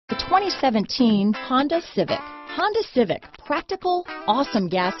2017 Honda Civic. Honda Civic, practical, awesome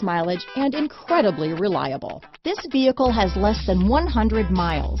gas mileage, and incredibly reliable. This vehicle has less than 100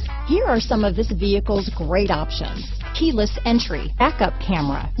 miles. Here are some of this vehicle's great options: keyless entry, backup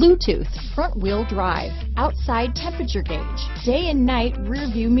camera, Bluetooth, front wheel drive, outside temperature gauge, day and night rear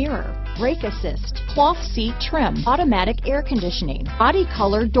view mirror, brake assist, cloth seat trim, automatic air conditioning, body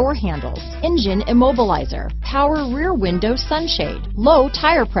color door handles, engine immobilizer, power rear window sunshade, low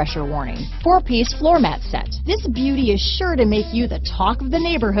tire pressure warning, 4-piece floor mat set. This beauty is sure to make you the talk of the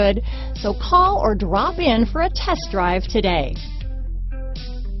neighborhood, so call or drop in for a test drive today.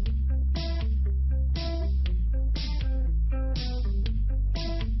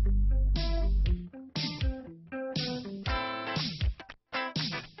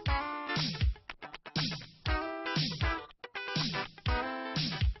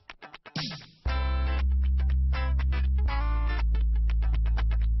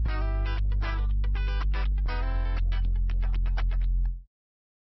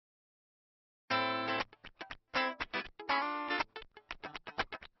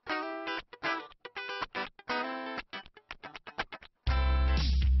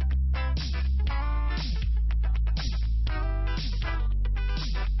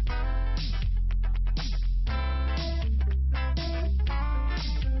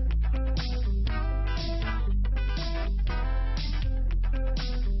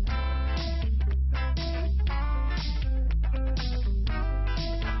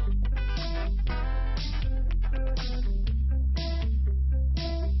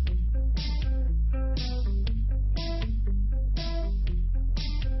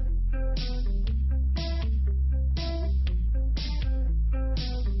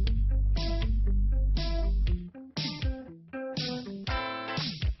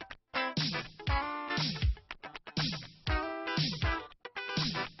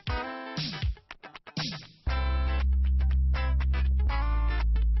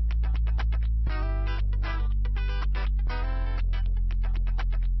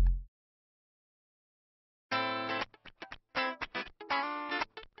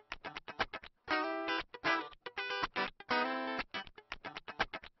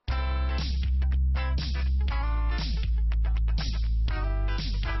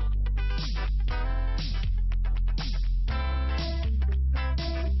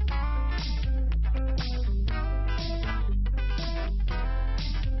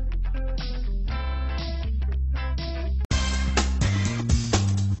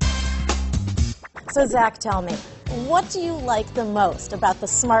 So Zach, tell me, what do you like the most about the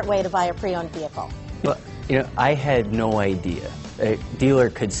smart way to buy a pre-owned vehicle? Well, I had no idea a dealer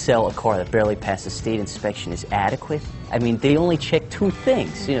could sell a car that barely passed the state inspection as adequate. I mean, they only check two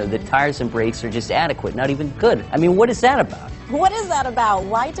things. The tires and brakes are just adequate, not even good. I mean, what is that about? What is that about?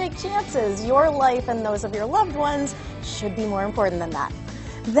 Why take chances? Your life and those of your loved ones should be more important than that.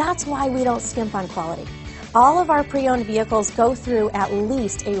 That's why we don't skimp on quality. All of our pre-owned vehicles go through at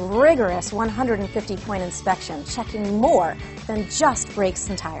least a rigorous 150-point inspection, checking more than just brakes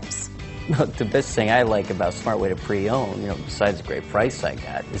and tires. The best thing I like about Smart Way to Pre-Own, besides the great price I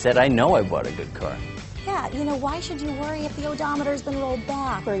got, is that I know I bought a good car. Yeah, why should you worry if the odometer's been rolled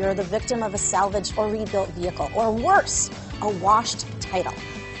back, or you're the victim of a salvaged or rebuilt vehicle, or worse, a washed title?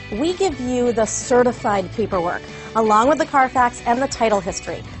 We give you the certified paperwork, along with the Carfax and the title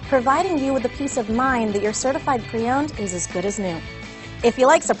history, providing you with the peace of mind that your certified pre-owned is as good as new. If you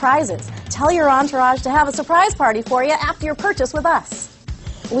like surprises, tell your entourage to have a surprise party for you after your purchase with us.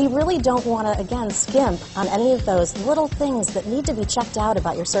 We really don't want to, again, skimp on any of those little things that need to be checked out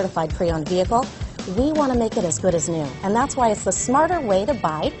about your certified pre-owned vehicle. We want to make it as good as new, and that's why it's the smarter way to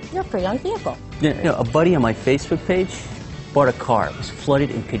buy your pre-owned vehicle. Yeah, a buddy on my Facebook page bought a car. It was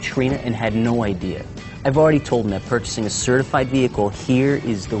flooded in Katrina and had no idea. I've already told him that purchasing a certified vehicle here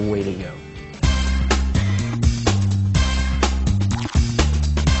is the way to go.